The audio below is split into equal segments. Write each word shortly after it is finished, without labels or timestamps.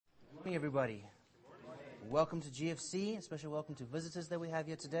morning, everybody. Welcome to GFC. A special welcome to visitors that we have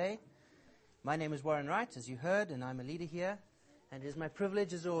here today. My name is Warren Wright, as you heard, and I'm a leader here. And it is my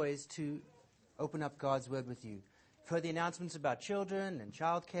privilege, as always, to open up God's Word with you. You've heard the announcements about children and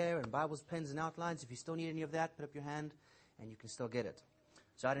childcare and Bibles, pens, and outlines. If you still need any of that, put up your hand, and you can still get it.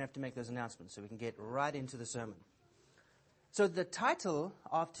 So I don't have to make those announcements, so we can get right into the sermon. So the title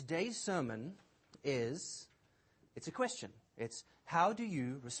of today's sermon is, it's a question. It's, how do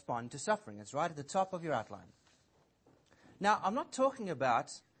you respond to suffering? It's right at the top of your outline. Now, I'm not talking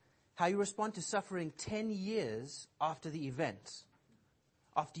about how you respond to suffering 10 years after the event,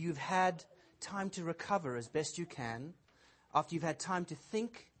 after you've had time to recover as best you can, after you've had time to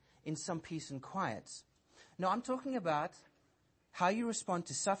think in some peace and quiet. No, I'm talking about how you respond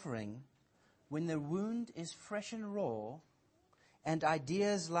to suffering when the wound is fresh and raw and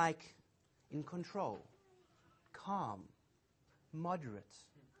ideas like in control, calm, moderate,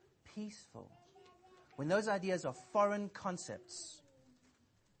 peaceful, when those ideas are foreign concepts.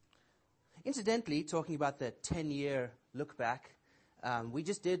 Incidentally, talking about the 10-year look back, we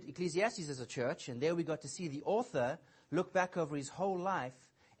just did Ecclesiastes as a church, and there we got to see the author look back over his whole life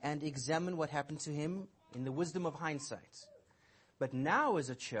and examine what happened to him in the wisdom of hindsight. But now as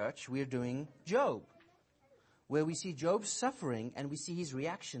a church, we're doing Job, where we see Job's suffering and we see his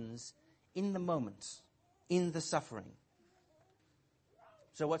reactions in the moment, in the suffering.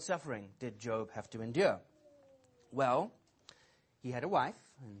 So what suffering did Job have to endure? Well, he had a wife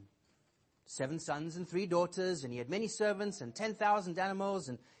and 7 sons and 3 daughters, and he had many servants and 10,000 animals,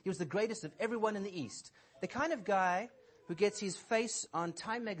 and he was the greatest of everyone in the East. The kind of guy who gets his face on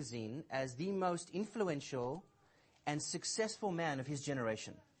Time magazine as the most influential and successful man of his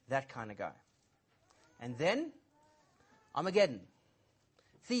generation. That kind of guy. And then, Armageddon.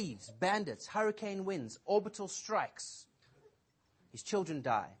 Thieves, bandits, hurricane winds, orbital strikes. His children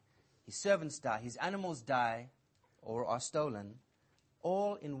die. His servants die. His animals die or are stolen.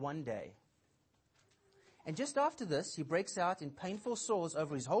 All in one day. And just after this, he breaks out in painful sores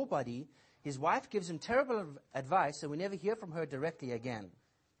over his whole body. His wife gives him terrible advice, and we never hear from her directly again.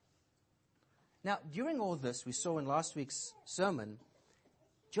 Now, during all this, we saw in last week's sermon,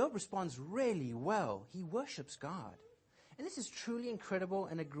 Job responds really well. He worships God. And this is truly incredible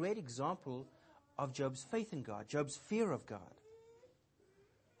and a great example of Job's faith in God, Job's fear of God.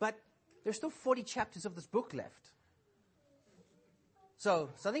 But there's still 40 chapters of this book left. So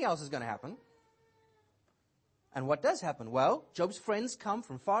something else is going to happen. And what does happen? Well, Job's friends come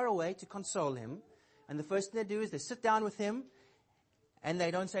from far away to console him. And the first thing they do is they sit down with him and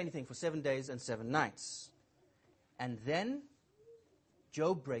they don't say anything for 7 days and 7 nights. And then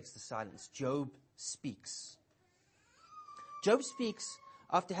Job breaks the silence. Job speaks. Job speaks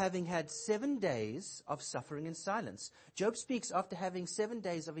after having had 7 days of suffering in silence. Job speaks after having 7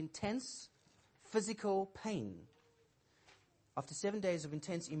 days of intense physical pain. After 7 days of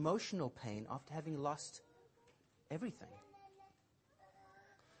intense emotional pain, after having lost everything.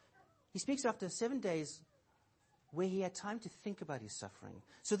 He speaks after 7 days where he had time to think about his suffering.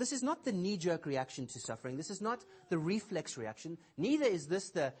 So this is not the knee-jerk reaction to suffering. This is not the reflex reaction. Neither is this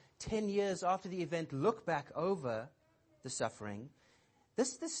the 10 years after the event look back over the suffering.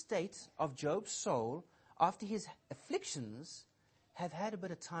 This is the state of Job's soul after his afflictions have had a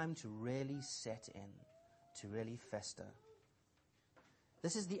bit of time to really set in, to really fester.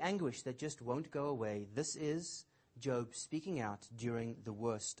 This is the anguish that just won't go away. This is Job speaking out during the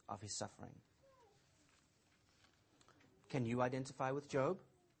worst of his suffering. Can you identify with Job?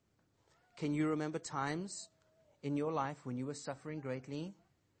 Can you remember times in your life when you were suffering greatly?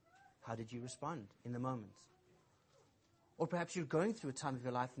 How did you respond in the moment? Or perhaps you're going through a time of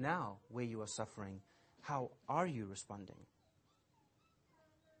your life now where you are suffering. How are you responding?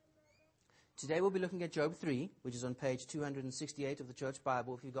 Today we'll be looking at Job 3, which is on page 268 of the Church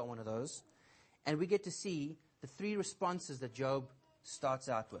Bible, if you've got one of those. And we get to see the 3 responses that Job starts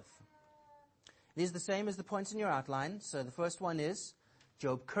out with. These are the same as the points in your outline. So the first one is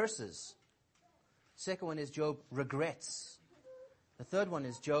Job curses. Second one is Job regrets. The third one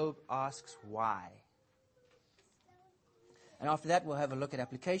is Job asks why. And after that, we'll have a look at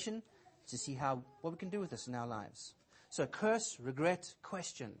application to see what we can do with this in our lives. So curse, regret,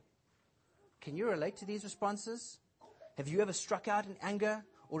 question. Can you relate to these responses? Have you ever struck out in anger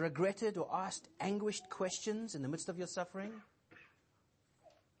or regretted or asked anguished questions in the midst of your suffering?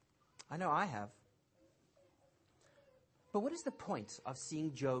 I know I have. But what is the point of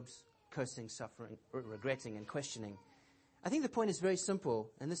seeing Job's cursing, suffering, or regretting and questioning? I think the point is very simple,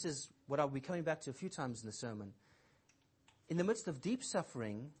 and this is what I'll be coming back to a few times in the sermon. In the midst of deep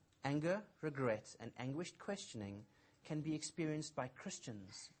suffering, anger, regret, and anguished questioning, can be experienced by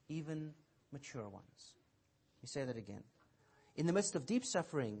Christians, even mature ones. Let me say that again. In the midst of deep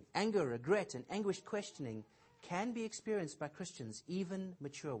suffering, anger, regret, and anguished questioning can be experienced by Christians, even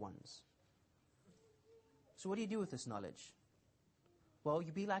mature ones. So what do you do with this knowledge? Well,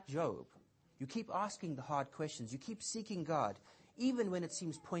 you be like Job. You keep asking the hard questions. You keep seeking God, even when it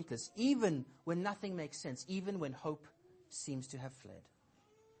seems pointless, even when nothing makes sense, even when hope seems to have fled.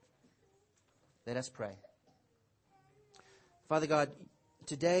 Let us pray. Father God,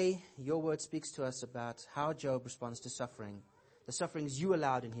 today your word speaks to us about how Job responds to suffering, the sufferings you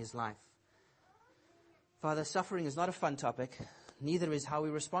allowed in his life. Father, suffering is not a fun topic. Neither is how we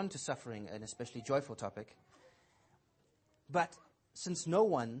respond to suffering, an especially joyful topic. But since no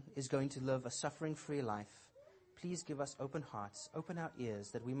one is going to live a suffering-free life, please give us open hearts, open our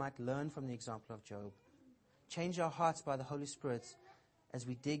ears, that we might learn from the example of Job. Change our hearts by the Holy Spirit as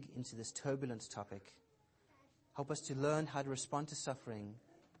we dig into this turbulent topic. Help us to learn how to respond to suffering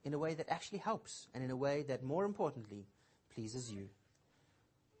in a way that actually helps, and in a way that, more importantly, pleases you.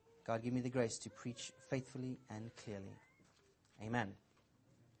 God, give me the grace to preach faithfully and clearly. Amen.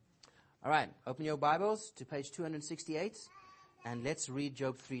 All right, open your Bibles to page 268, and let's read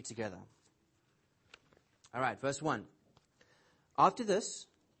Job 3 together. All right, verse 1. After this,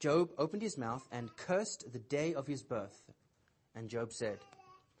 Job opened his mouth and cursed the day of his birth. And Job said,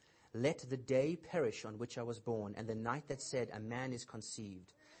 "Let the day perish on which I was born, and the night that said, a man is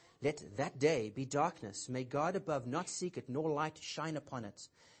conceived. Let that day be darkness. May God above not seek it, nor light shine upon it.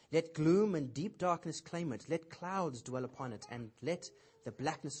 Let gloom and deep darkness claim it. Let clouds dwell upon it, and let the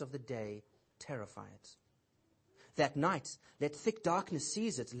blackness of the day terrify it. That night, let thick darkness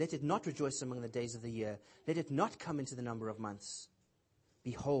seize it. Let it not rejoice among the days of the year. Let it not come into the number of months.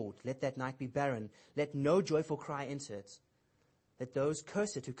 Behold, let that night be barren. Let no joyful cry enter it. Let those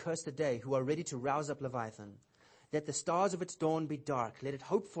curse it who curse the day, who are ready to rouse up Leviathan. Let the stars of its dawn be dark. Let it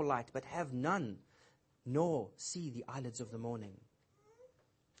hope for light, but have none, nor see the eyelids of the morning.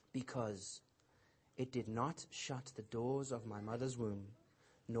 Because it did not shut the doors of my mother's womb,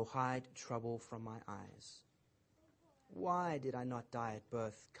 nor hide trouble from my eyes. Why did I not die at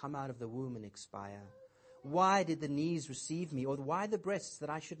birth, come out of the womb and expire? Why did the knees receive me, or why the breasts that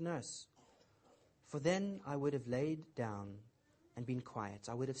I should nurse? For then I would have laid down and been quiet.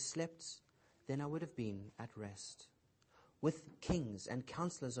 I would have slept, then I would have been at rest. With kings and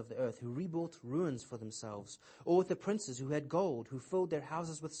counselors of the earth who rebuilt ruins for themselves, or with the princes who had gold, who filled their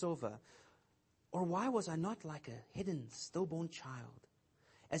houses with silver. Or why was I not like a hidden, stillborn child,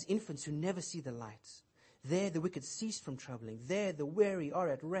 as infants who never see the light? There the wicked cease from troubling. There the weary are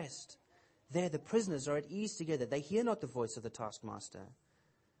at rest. There the prisoners are at ease together. They hear not the voice of the taskmaster.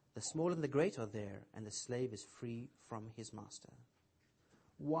 The small and the great are there, and the slave is free from his master.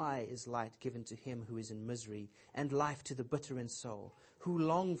 Why is light given to him who is in misery, and life to the bitter in soul, who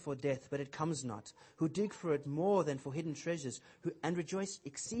long for death, but it comes not, who dig for it more than for hidden treasures, and rejoice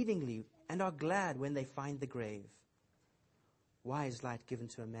exceedingly, and are glad when they find the grave? Why is light given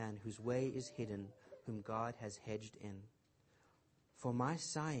to a man whose way is hidden, whom God has hedged in? For my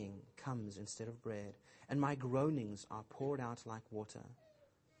sighing comes instead of bread, and my groanings are poured out like water.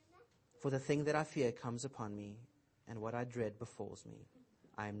 For the thing that I fear comes upon me, and what I dread befalls me.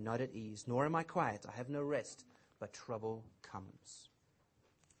 I am not at ease, nor am I quiet. I have no rest, but trouble comes."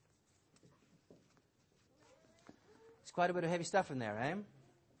 It's quite a bit of heavy stuff in there, eh?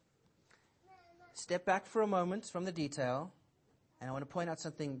 Step back for a moment from the detail, and I want to point out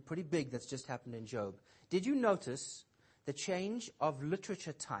something pretty big that's just happened in Job. Did you notice the change of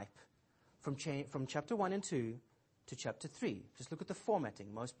literature type from chapter 1 and 2 to chapter 3? Just look at the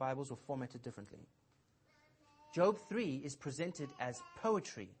formatting. Most Bibles were formatted differently. Job 3 is presented as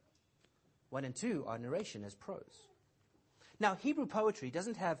poetry. 1 and 2 are narration as prose. Now, Hebrew poetry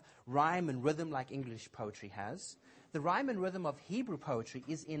doesn't have rhyme and rhythm like English poetry has. The rhyme and rhythm of Hebrew poetry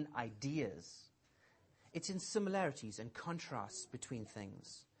is in ideas. It's in similarities and contrasts between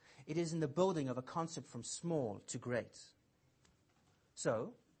things. It is in the building of a concept from small to great.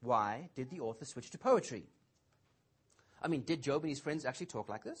 So, why did the author switch to poetry? I mean, did Job and his friends actually talk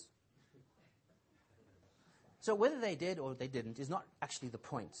like this? So whether they did or they didn't is not actually the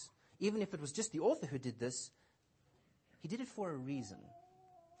point. Even if it was just the author who did this, he did it for a reason.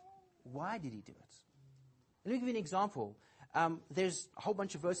 Why did he do it? Let me give you an example. There's a whole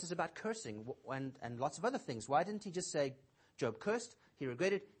bunch of verses about cursing and lots of other things. Why didn't he just say, Job cursed, he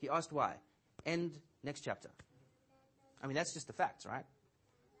regretted, he asked why? End, next chapter. I mean, that's just the facts, right?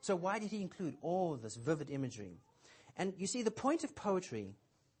 So why did he include all this vivid imagery? And you see, the point of poetry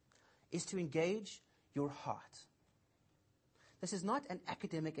is to engage your heart. This is not an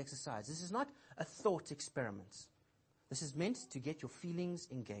academic exercise. This is not a thought experiment. This is meant to get your feelings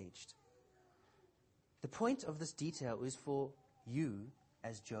engaged. The point of this detail is for you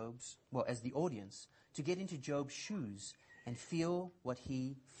as the audience, to get into Job's shoes and feel what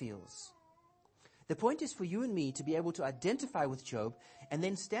he feels. The point is for you and me to be able to identify with Job and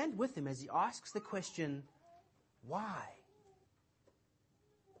then stand with him as he asks the question, why?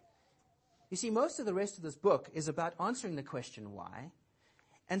 You see, most of the rest of this book is about answering the question why.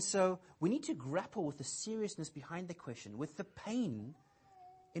 And so we need to grapple with the seriousness behind the question, with the pain,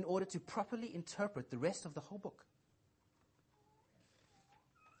 in order to properly interpret the rest of the whole book.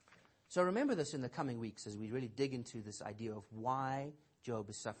 So remember this in the coming weeks as we really dig into this idea of why Job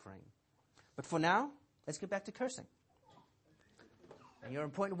is suffering. But for now, let's get back to cursing. And you're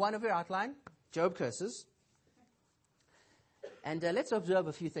on point 1 of your outline. Job curses. And let's observe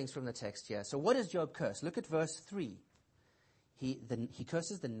a few things from the text here. So what does Job curse? Look at verse 3. He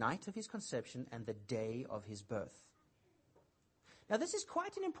curses the night of his conception and the day of his birth. Now this is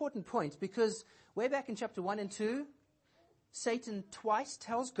quite an important point because way back in chapter 1 and 2, Satan twice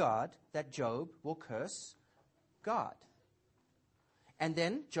tells God that Job will curse God. And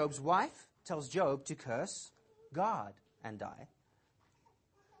then Job's wife tells Job to curse God and die.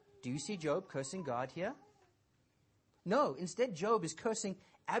 Do you see Job cursing God here? No, instead Job is cursing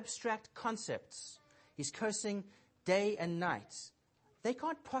abstract concepts. He's cursing day and night. They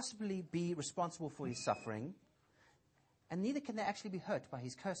can't possibly be responsible for his suffering, and neither can they actually be hurt by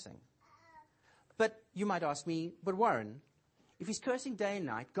his cursing. But you might ask me, but Warren, if he's cursing day and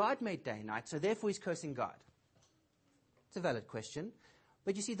night, God made day and night, so therefore he's cursing God. It's a valid question.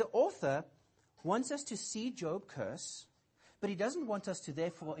 But you see, the author wants us to see Job curse, but he doesn't want us to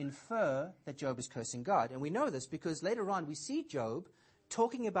therefore infer that Job is cursing God. And we know this because later on we see Job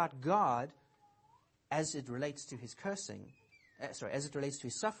talking about God as it relates to his as it relates to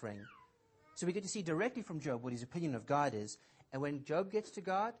his suffering. So we get to see directly from Job what his opinion of God is. And when Job gets to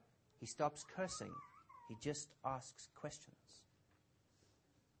God, he stops cursing. He just asks questions.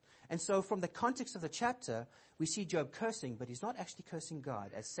 And so from the context of the chapter, we see Job cursing, but he's not actually cursing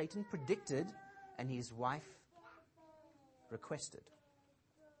God, as Satan predicted and his wife requested.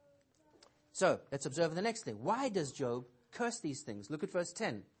 So let's observe the next thing. Why does Job curse these things? Look at verse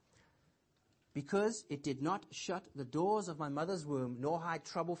 10. Because it did not shut the doors of my mother's womb, nor hide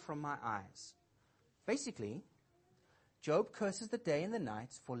trouble from my eyes. Basically, Job curses the day and the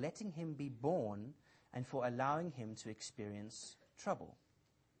night for letting him be born and for allowing him to experience trouble.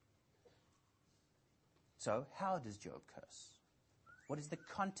 So, how does Job curse? What is the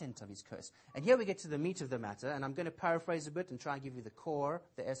content of his curse? And here we get to the meat of the matter, and I'm going to paraphrase a bit and try and give you the core,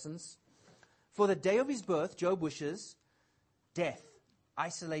 the essence. For the day of his birth, Job wishes death,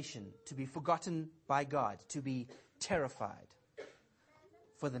 isolation, to be forgotten by God, to be terrified.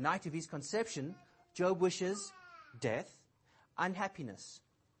 For the night of his conception, Job wishes death, unhappiness,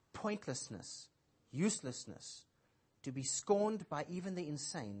 pointlessness, uselessness, to be scorned by even the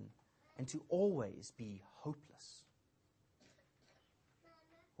insane, and to always be hopeless.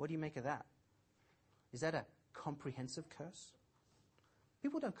 What do you make of that? Is that a comprehensive curse?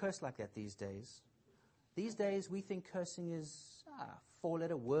 People don't curse like that these days. These days we think cursing is a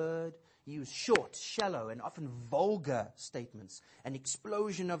 4-letter word. You use short, shallow, and often vulgar statements, an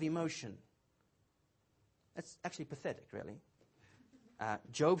explosion of emotion. That's actually pathetic, really.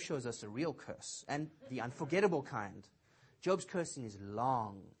 Job shows us a real curse, and the unforgettable kind. Job's cursing is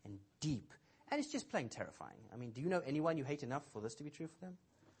long and deep, and it's just plain terrifying. I mean, do you know anyone you hate enough for this to be true for them?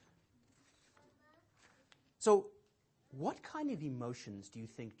 So, what kind of emotions do you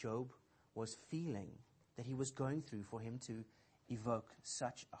think Job was feeling that he was going through for him to evoke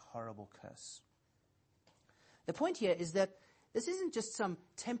such a horrible curse? The point here is that this isn't just some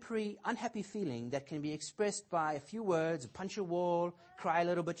temporary, unhappy feeling that can be expressed by a few words, punch a wall, cry a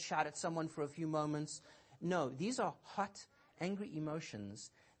little bit, shout at someone for a few moments. No, these are hot, angry emotions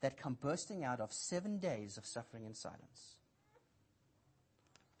that come bursting out of 7 days of suffering in silence.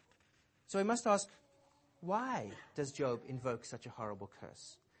 So we must ask, why does Job invoke such a horrible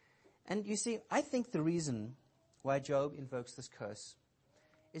curse? And you see, I think the reason why Job invokes this curse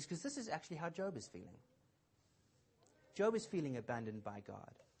is because this is actually how Job is feeling. Job is feeling abandoned by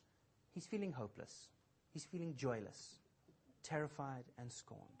God. He's feeling hopeless. He's feeling joyless, terrified, and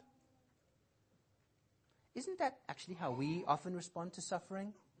scorned. Isn't that actually how we often respond to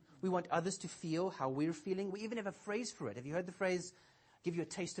suffering? We want others to feel how we're feeling. We even have a phrase for it. Have you heard the phrase, give you a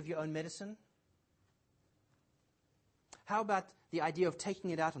taste of your own medicine? How about the idea of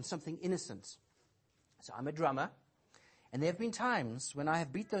taking it out on something innocent? So I'm a drummer, and there have been times when I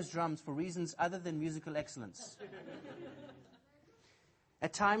have beat those drums for reasons other than musical excellence.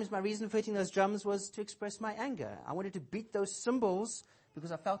 At times, my reason for hitting those drums was to express my anger. I wanted to beat those cymbals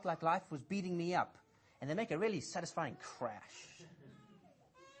because I felt like life was beating me up. And they make a really satisfying crash.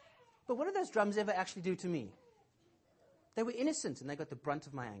 But what did those drums ever actually do to me? They were innocent and they got the brunt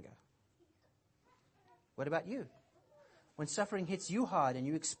of my anger. What about you? When suffering hits you hard and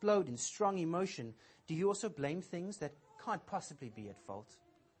you explode in strong emotion, do you also blame things that can't possibly be at fault?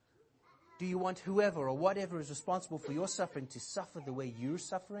 Do you want whoever or whatever is responsible for your suffering to suffer the way you're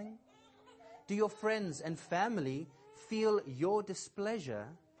suffering? Do your friends and family feel your displeasure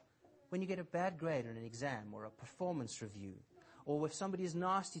when you get a bad grade on an exam or a performance review, or if somebody is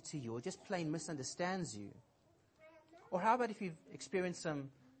nasty to you or just plain misunderstands you? Or how about if you've experienced some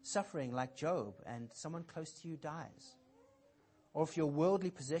suffering like Job and someone close to you dies? Or if your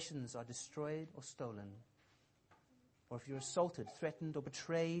worldly possessions are destroyed or stolen? Or if you're assaulted, threatened, or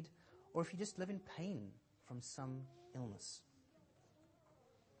betrayed? Or if you just live in pain from some illness?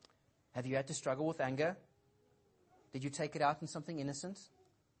 Have you had to struggle with anger? Did you take it out on something innocent?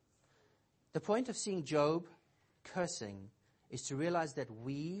 The point of seeing Job cursing is to realize that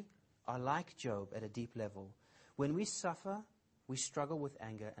we are like Job at a deep level. When we suffer, we struggle with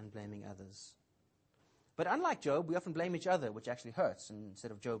anger and blaming others. But unlike Job, we often blame each other, which actually hurts,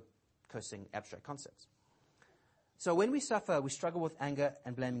 instead of Job cursing abstract concepts. So when we suffer, we struggle with anger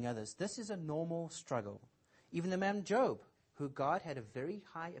and blaming others. This is a normal struggle. Even the man Job, who God had a very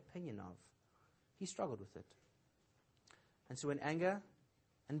high opinion of, he struggled with it. And so when anger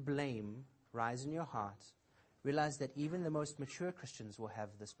and blame rise in your heart, realize that even the most mature Christians will have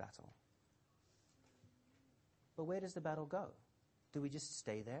this battle. But where does the battle go? Do we just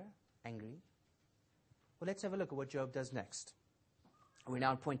stay there, angry? Well, let's have a look at what Job does next. We're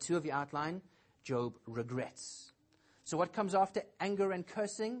now on point 2 of your outline. Job regrets. So what comes after anger and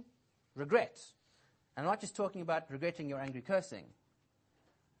cursing? Regret. I'm not just talking about regretting your angry cursing.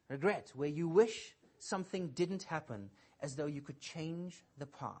 Regret, where you wish something didn't happen, as though you could change the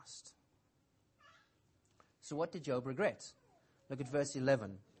past. So what did Job regret? Look at verse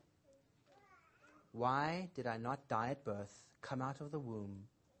 11. Why did I not die at birth, come out of the womb,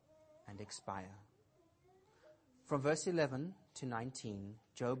 and expire? From verse 11 to 19,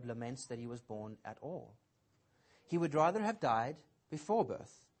 Job laments that he was born at all. He would rather have died before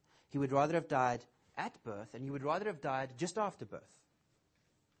birth. He would rather have died at birth, and he would rather have died just after birth.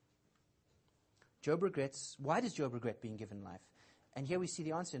 Job regrets. Why does Job regret being given life? And here we see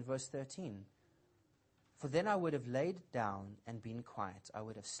the answer in verse 13. For then I would have laid down and been quiet. I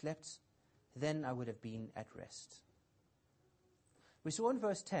would have slept. Then I would have been at rest. We saw in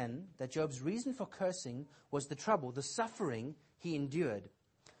verse 10 that Job's reason for cursing was the trouble, the suffering he endured.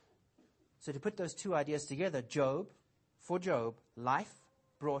 So to put those two ideas together, for Job, life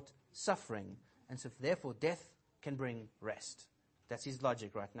brought suffering. And so therefore death can bring rest. That's his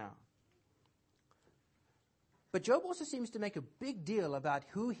logic right now. But Job also seems to make a big deal about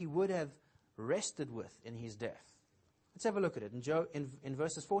who he would have rested with in his death. Let's have a look at it. In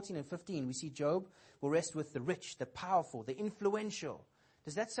verses 14 and 15, we see Job will rest with the rich, the powerful, the influential.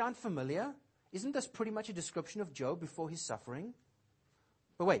 Does that sound familiar? Isn't this pretty much a description of Job before his suffering?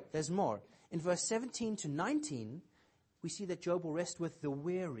 But wait, there's more. In verse 17 to 19, we see that Job will rest with the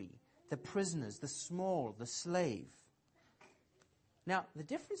weary, the prisoners, the small, the slave. Now, the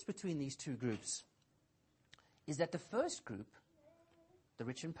difference between these two groups is that the first group, the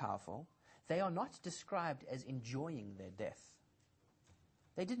rich and powerful, they are not described as enjoying their death.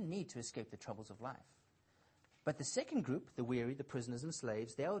 They didn't need to escape the troubles of life. But the second group, the weary, the prisoners and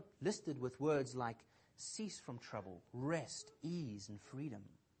slaves, they are listed with words like cease from trouble, rest, ease, and freedom.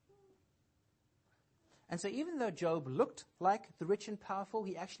 And so even though Job looked like the rich and powerful,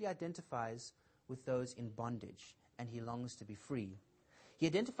 he actually identifies with those in bondage, and he longs to be free. He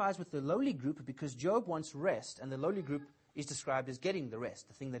identifies with the lowly group because Job wants rest, and the lowly group is described as getting the rest,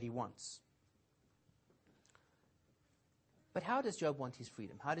 the thing that he wants. But how does Job want his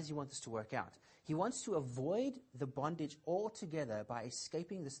freedom? How does he want this to work out? He wants to avoid the bondage altogether by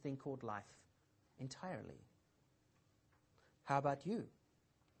escaping this thing called life entirely. How about you?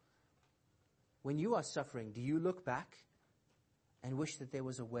 When you are suffering, do you look back and wish that there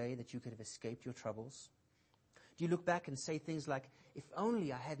was a way that you could have escaped your troubles? Do you look back and say things like, if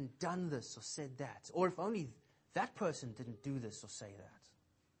only I hadn't done this or said that, or if only that person didn't do this or say that?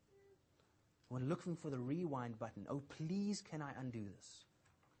 When looking for the rewind button, oh, please, can I undo this?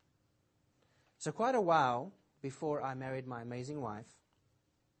 So quite a while before I married my amazing wife,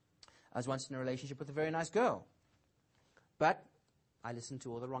 I was once in a relationship with a very nice girl. But I listened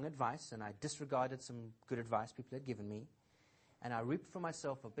to all the wrong advice, and I disregarded some good advice people had given me, and I reaped for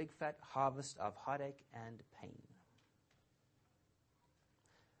myself a big fat harvest of heartache and pain.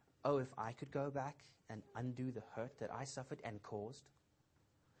 oh, if I could go back and undo the hurt that I suffered and caused,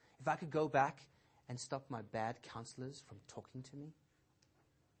 if I could go back and stop my bad counselors from talking to me.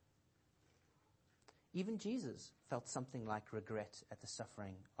 Even Jesus felt something like regret at the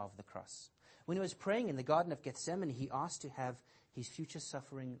suffering of the cross. When he was praying in the Garden of Gethsemane, he asked to have his future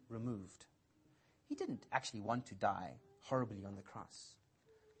suffering removed. He didn't actually want to die horribly on the cross.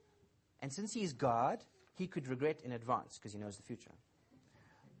 And since he is God, he could regret in advance because he knows the future.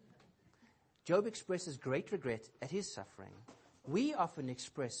 Job expresses great regret at his suffering. We often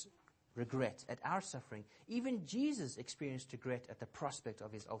express regret at our suffering. Even Jesus experienced regret at the prospect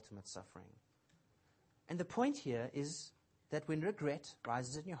of his ultimate suffering. And the point here is that when regret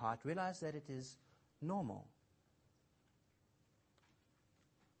rises in your heart, realize that it is normal.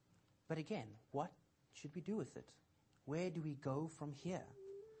 But again, what should we do with it? Where do we go from here?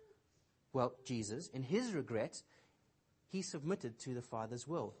 Well, Jesus, in his regret, he submitted to the Father's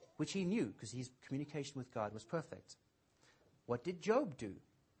will, which he knew because his communication with God was perfect. What did Job do?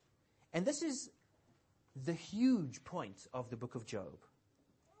 And this is the huge point of the book of Job.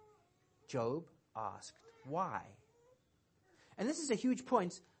 Job asked why. And this is a huge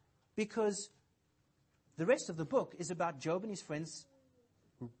point because the rest of the book is about Job and his friends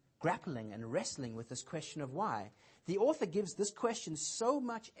grappling and wrestling with this question of why. The author gives this question so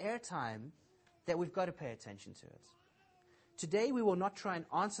much airtime that we've got to pay attention to it. Today we will not try and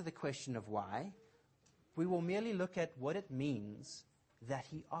answer the question of why. We will merely look at what it means that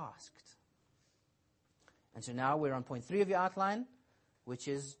he asked. And so now we're on point 3 of your outline, which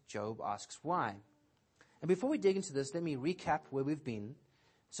is Job asks why. And before we dig into this, let me recap where we've been.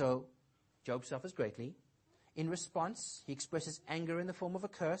 So Job suffers greatly. In response, he expresses anger in the form of a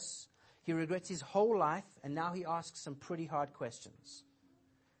curse. He regrets his whole life, and now he asks some pretty hard questions.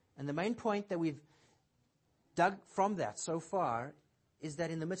 And the main point that we've dug from that so far is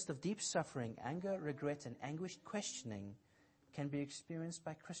that in the midst of deep suffering, anger, regret, and anguished questioning can be experienced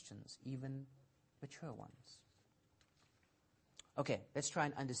by Christians, even mature ones. Okay, let's try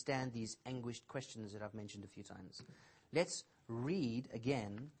and understand these anguished questions that I've mentioned a few times. Let's read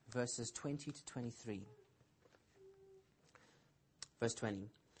again verses 20 to 23. Verse 20.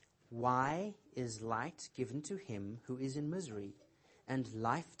 Why is light given to him who is in misery, and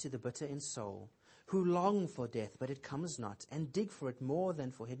life to the bitter in soul, who long for death, but it comes not, and dig for it more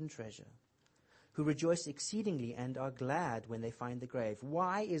than for hidden treasure, who rejoice exceedingly and are glad when they find the grave?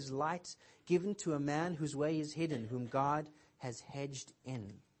 Why is light given to a man whose way is hidden, whom God has hedged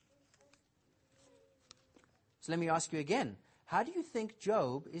in? So let me ask you again, how do you think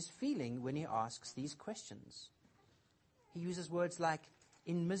Job is feeling when he asks these questions? He uses words like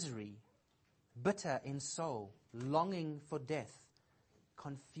in misery, bitter in soul, longing for death,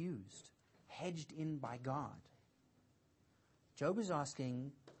 confused, hedged in by God. Job is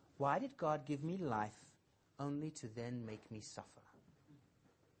asking, why did God give me life only to then make me suffer?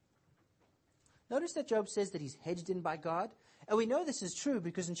 Notice that Job says that he's hedged in by God. And we know this is true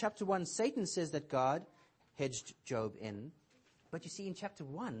because in chapter 1, Satan says that God hedged Job in. But you see, in chapter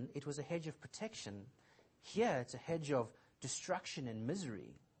 1, it was a hedge of protection. Here, it's a hedge of destruction and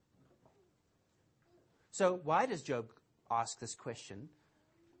misery. So why does Job ask this question?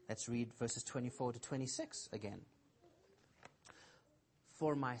 Let's read verses 24 to 26 again.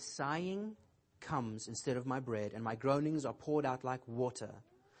 For my sighing comes instead of my bread, and my groanings are poured out like water.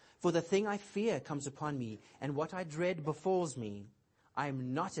 For the thing I fear comes upon me, and what I dread befalls me. I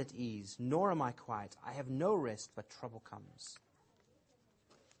am not at ease, nor am I quiet. I have no rest, but trouble comes.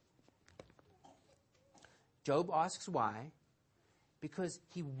 Job asks why, because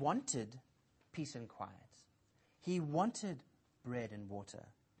he wanted peace and quiet. He wanted bread and water,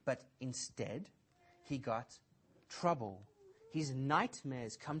 but instead he got trouble. His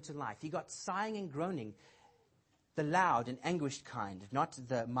nightmares come to life. He got sighing and groaning, the loud and anguished kind, not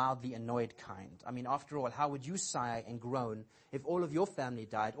the mildly annoyed kind. I mean, after all, how would you sigh and groan if all of your family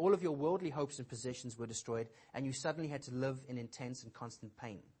died, all of your worldly hopes and possessions were destroyed, and you suddenly had to live in intense and constant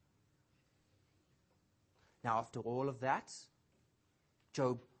pain? Now, after all of that,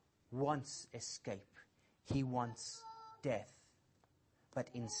 Job wants escape. He wants death. But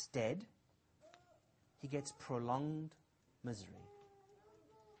instead, he gets prolonged misery.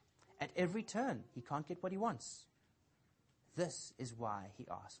 At every turn, he can't get what he wants. This is why he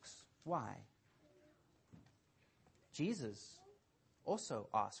asks, why? Jesus also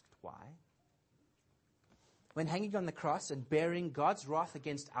asked why. When hanging on the cross and bearing God's wrath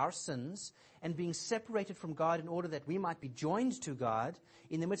against our sins and being separated from God in order that we might be joined to God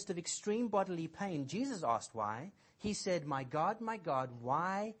in the midst of extreme bodily pain, Jesus asked why. He said, my God,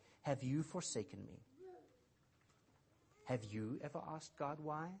 why have you forsaken me? Have you ever asked God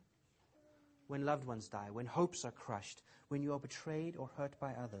why? when loved ones die, when hopes are crushed, when you are betrayed or hurt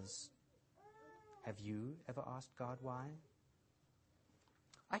by others. Have you ever asked God why?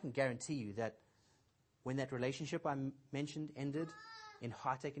 I can guarantee you that when that relationship I mentioned ended in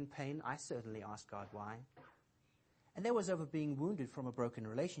heartache and pain, I certainly asked God why. And that was over being wounded from a broken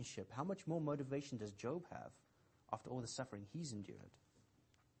relationship. How much more motivation does Job have after all the suffering he's endured?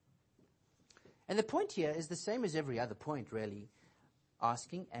 And the point here is the same as every other point, really.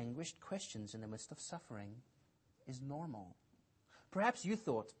 Asking anguished questions in the midst of suffering is normal. Perhaps you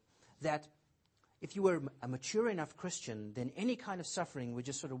thought that if you were a mature enough Christian, then any kind of suffering would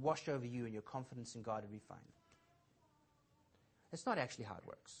just sort of wash over you and your confidence in God would be fine. That's not actually how it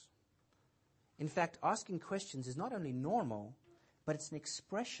works. In fact, asking questions is not only normal, but it's an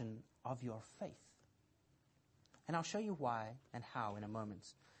expression of your faith. And I'll show you why and how in a moment.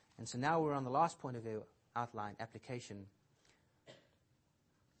 And so now we're on the last point of your outline, application.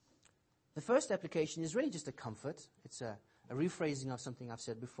 The first application is really just a comfort. It's a rephrasing of something I've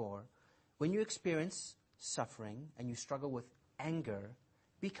said before. When you experience suffering and you struggle with anger,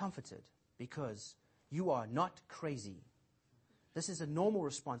 be comforted because you are not crazy. This is a normal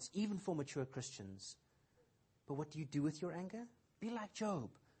response, even for mature Christians. But what do you do with your anger? Be like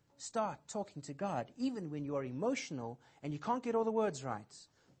Job. Start talking to God, even when you are emotional and you can't get all the words right.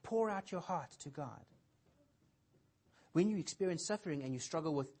 Pour out your heart to God. When you experience suffering and you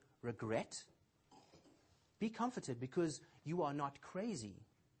struggle with regret, be comforted because you are not crazy.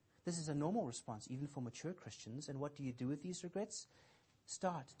 This is a normal response, even for mature Christians. And what do you do with these regrets?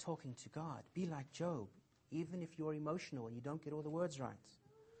 Start talking to God. Be like Job, even if you're emotional and you don't get all the words right.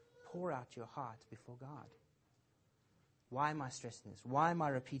 Pour out your heart before God. Why am I stressing this? Why am I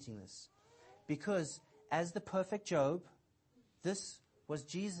repeating this? Because as the perfect Job, this was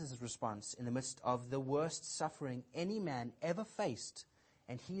Jesus' response in the midst of the worst suffering any man ever faced.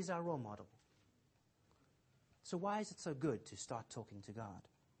 And he's our role model. So why is it so good to start talking to God?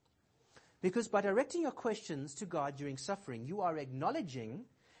 Because by directing your questions to God during suffering, you are acknowledging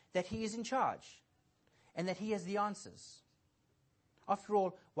that He is in charge and that He has the answers. After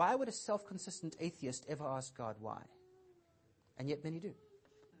all, why would a self-consistent atheist ever ask God why? And yet many do.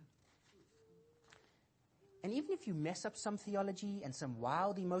 And even if you mess up some theology and some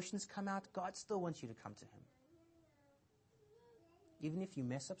wild emotions come out, God still wants you to come to Him. Even if you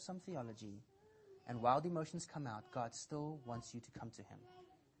mess up some theology and wild emotions come out, God still wants you to come to Him.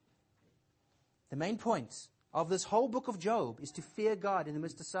 The main point of this whole book of Job is to fear God in the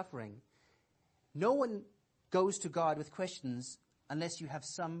midst of suffering. No one goes to God with questions unless you have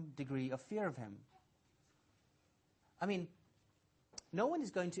some degree of fear of Him. I mean, no one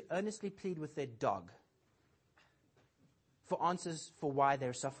is going to earnestly plead with their dog for answers for why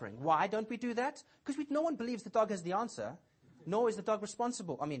they're suffering. Why don't we do that? Because no one believes the dog has the answer, nor is the dog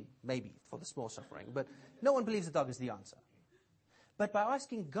responsible. I mean, maybe for the small suffering, but no one believes the dog is the answer. But by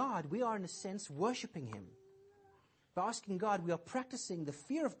asking God, we are in a sense worshiping Him. By asking God, we are practicing the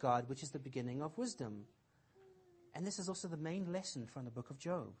fear of God, which is the beginning of wisdom. And this is also the main lesson from the book of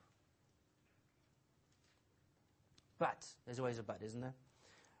Job. But, there's always a but, isn't there?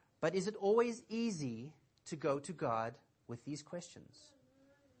 But is it always easy to go to God with these questions?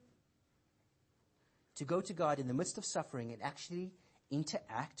 To go to God in the midst of suffering and actually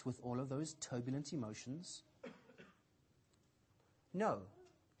interact with all of those turbulent emotions? No,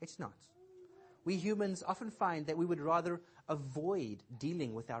 it's not. We humans often find that we would rather avoid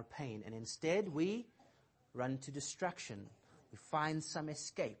dealing with our pain, and instead we run to distraction. We find some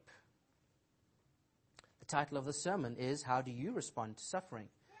escape. The title of the sermon is, How Do You Respond to Suffering?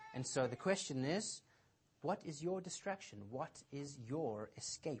 And so the question is, what is your distraction? What is your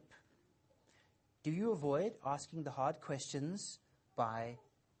escape? Do you avoid asking the hard questions by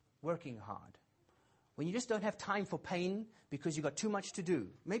working hard? When you just don't have time for pain because you've got too much to do,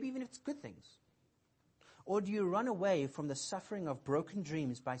 maybe even if it's good things? Or do you run away from the suffering of broken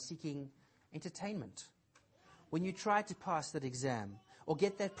dreams by seeking entertainment? When you try to pass that exam, or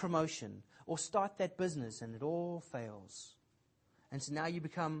get that promotion, or start that business and it all fails. And so now you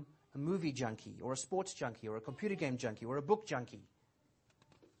become a movie junkie, or a sports junkie, or a computer game junkie, or a book junkie.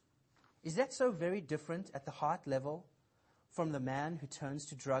 Is that so very different at the heart level from the man who turns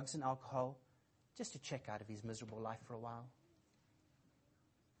to drugs and alcohol just to check out of his miserable life for a while?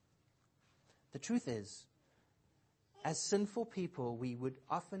 The truth is, as sinful people, we would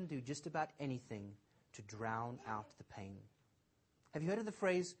often do just about anything to drown out the pain. Have you heard of the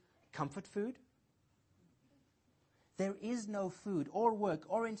phrase, comfort food? There is no food or work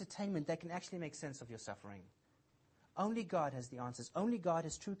or entertainment that can actually make sense of your suffering. Only God has the answers. Only God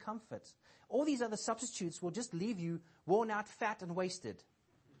has true comfort. All these other substitutes will just leave you worn out, fat, and wasted.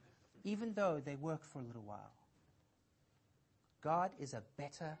 even though they work for a little while. God is a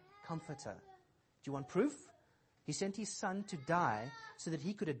better comforter. Do you want proof? He sent his Son to die so that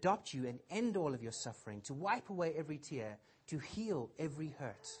he could adopt you and end all of your suffering, to wipe away every tear, to heal every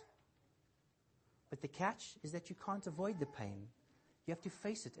hurt. But the catch is that you can't avoid the pain. You have to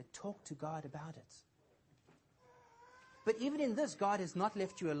face it and talk to God about it. But even in this, God has not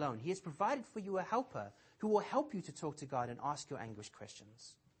left you alone. He has provided for you a helper who will help you to talk to God and ask your anguished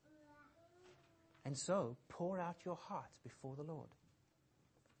questions. And so, pour out your heart before the Lord.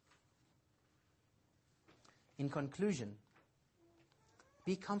 In conclusion,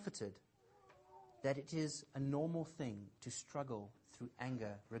 be comforted that it is a normal thing to struggle through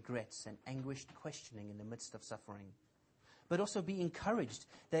anger, regrets, and anguished questioning in the midst of suffering. But also be encouraged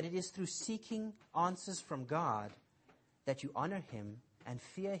that it is through seeking answers from God that you honor him and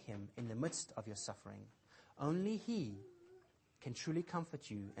fear him in the midst of your suffering. Only he can truly comfort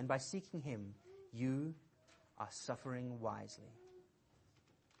you, and by seeking him, you are suffering wisely.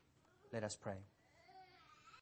 Let us pray.